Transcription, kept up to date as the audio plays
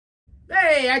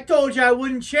Hey, I told you I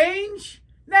wouldn't change.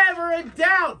 Never a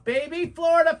doubt, baby.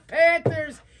 Florida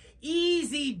Panthers,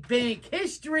 easy bink.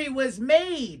 History was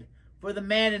made for the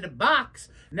man in the box.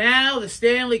 Now the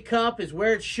Stanley Cup is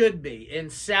where it should be, in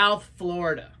South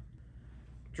Florida.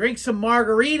 Drink some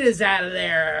margaritas out of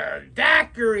there.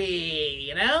 Daiquiri,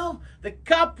 you know? The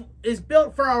cup is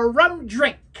built for a rum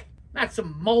drink. Not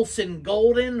some Molson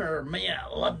Golden or,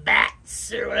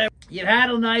 Labatt's or whatever. You had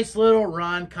a nice little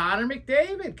run. Connor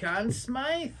McDavid, Conn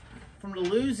Smythe from the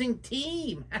losing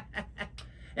team.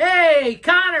 Hey,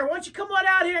 Connor, why don't you come on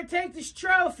out here and take this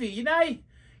trophy? You know,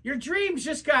 your dreams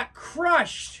just got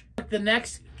crushed. The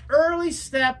next early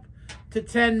step to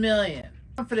 10 million.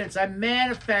 Confidence, I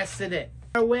manifested it.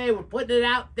 Our way, we're putting it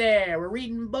out there. We're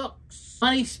reading books.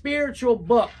 Money, spiritual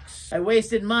books. I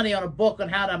wasted money on a book on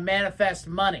how to manifest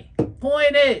money.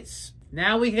 Point is,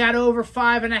 now we got over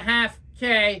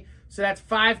 5.5K, so that's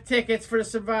 5 tickets for the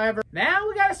Survivor. Now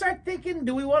we got to start thinking,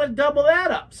 do we want to double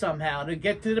that up somehow to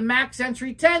get to the max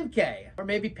entry 10K? Or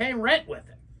maybe pay rent with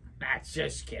it. That's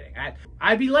just kidding.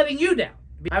 I'd be letting you down.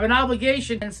 I have an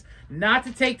obligation not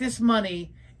to take this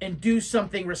money and do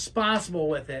something responsible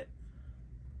with it,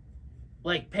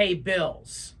 like pay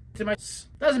bills.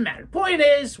 Doesn't matter. Point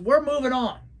is, we're moving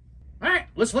on. All right,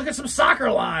 let's look at some soccer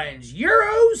lines.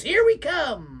 Euros, here we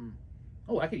come.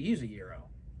 Oh, I could use a euro.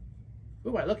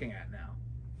 Who am I looking at now?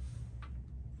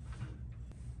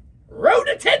 Road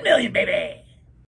to 10 million, baby.